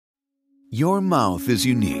Your mouth is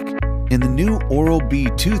unique, and the new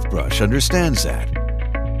Oral-B toothbrush understands that.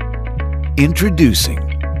 Introducing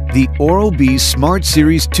the Oral-B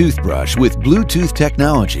SmartSeries toothbrush with Bluetooth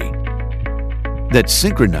technology that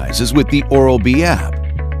synchronizes with the Oral-B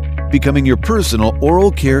app, becoming your personal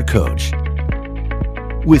oral care coach.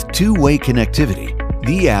 With two-way connectivity,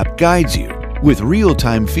 the app guides you with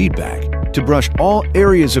real-time feedback to brush all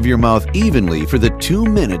areas of your mouth evenly for the 2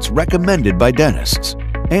 minutes recommended by dentists.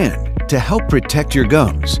 And to help protect your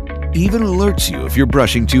gums, even alerts you if you're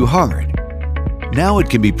brushing too hard. Now it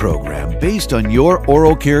can be programmed based on your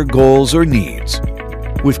oral care goals or needs.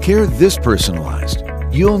 With care this personalized,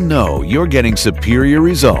 you'll know you're getting superior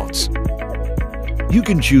results. You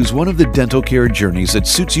can choose one of the dental care journeys that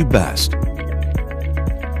suits you best.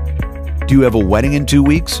 Do you have a wedding in 2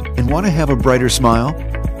 weeks and want to have a brighter smile?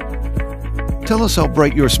 Tell us how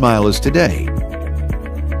bright your smile is today.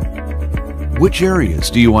 Which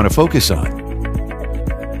areas do you want to focus on?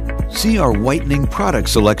 See our whitening product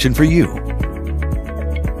selection for you.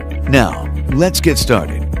 Now, let's get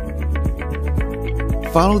started.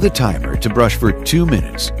 Follow the timer to brush for 2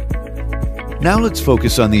 minutes. Now let's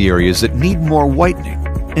focus on the areas that need more whitening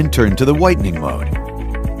and turn to the whitening mode.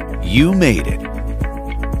 You made it.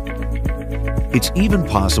 It's even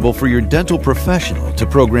possible for your dental professional to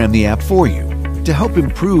program the app for you to help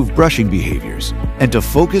improve brushing behaviors and to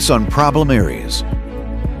focus on problem areas.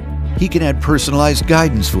 He can add personalized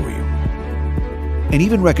guidance for you and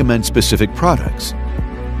even recommend specific products.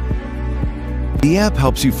 The app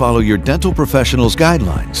helps you follow your dental professional's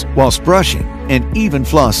guidelines whilst brushing and even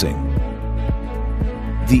flossing.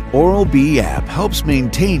 The Oral-B app helps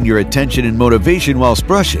maintain your attention and motivation whilst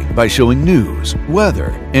brushing by showing news, weather,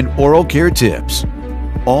 and oral care tips.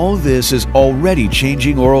 All this is already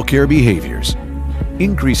changing oral care behaviors,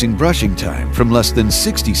 increasing brushing time from less than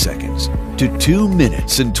 60 seconds to 2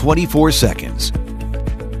 minutes and 24 seconds.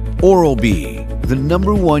 Oral-B, the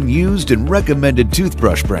 #1 used and recommended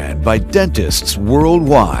toothbrush brand by dentists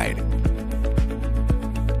worldwide.